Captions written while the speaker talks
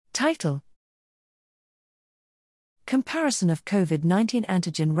Title: Comparison of COVID-19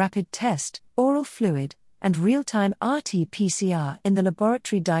 Antigen Rapid Test, Oral Fluid, and Real-Time RT-PCR in the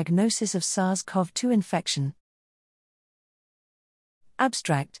Laboratory Diagnosis of SARS-CoV-2 Infection.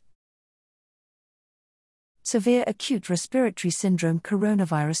 Abstract: Severe Acute Respiratory Syndrome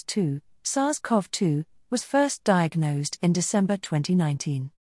Coronavirus 2, SARS-CoV-2, was first diagnosed in December 2019.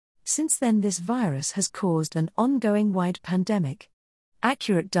 Since then, this virus has caused an ongoing wide pandemic.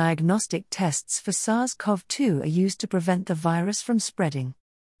 Accurate diagnostic tests for SARS-CoV-2 are used to prevent the virus from spreading.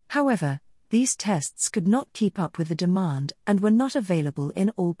 However, these tests could not keep up with the demand and were not available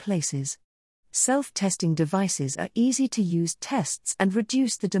in all places. Self-testing devices are easy-to-use tests and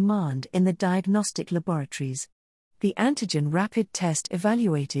reduce the demand in the diagnostic laboratories. The antigen rapid test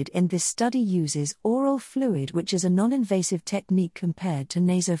evaluated in this study uses oral fluid, which is a non-invasive technique compared to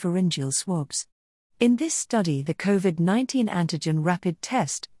nasopharyngeal swabs. In this study, the COVID-19 Antigen Rapid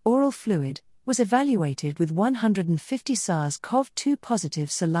Test, oral fluid, was evaluated with 150 SARS-CoV-2 positive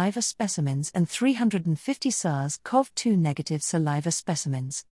saliva specimens and 350 SARS-CoV-2 negative saliva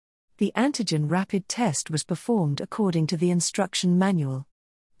specimens. The antigen rapid test was performed according to the instruction manual.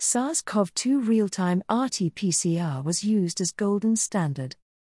 SARS-CoV-2 real-time RT-PCR was used as golden standard.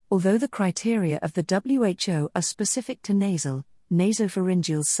 Although the criteria of the WHO are specific to nasal,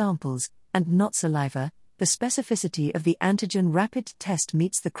 nasopharyngeal samples, and not saliva, the specificity of the antigen rapid test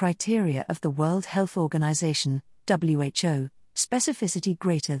meets the criteria of the World Health Organization, WHO, specificity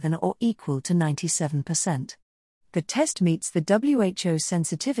greater than or equal to 97%. The test meets the WHO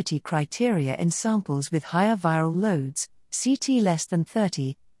sensitivity criteria in samples with higher viral loads, CT less than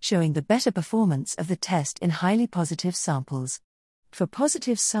 30, showing the better performance of the test in highly positive samples. For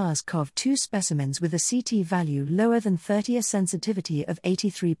positive SARS-CoV-2 specimens with a CT value lower than 30, a sensitivity of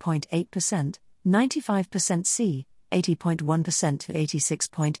 83.8%, 95% C, 80.1% to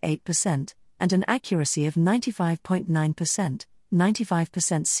 86.8%, and an accuracy of 95.9%,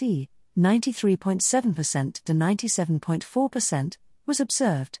 95% C, 93.7% to 97.4%, was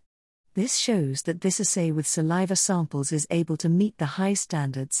observed. This shows that this assay with saliva samples is able to meet the high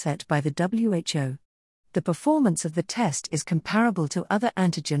standards set by the WHO. The performance of the test is comparable to other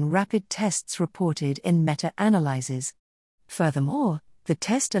antigen rapid tests reported in meta-analyses. Furthermore, the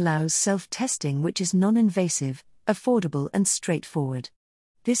test allows self-testing, which is non-invasive, affordable and straightforward.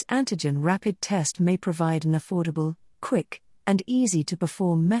 This antigen rapid test may provide an affordable, quick, and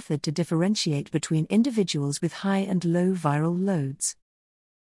easy-to-perform method to differentiate between individuals with high and low viral loads.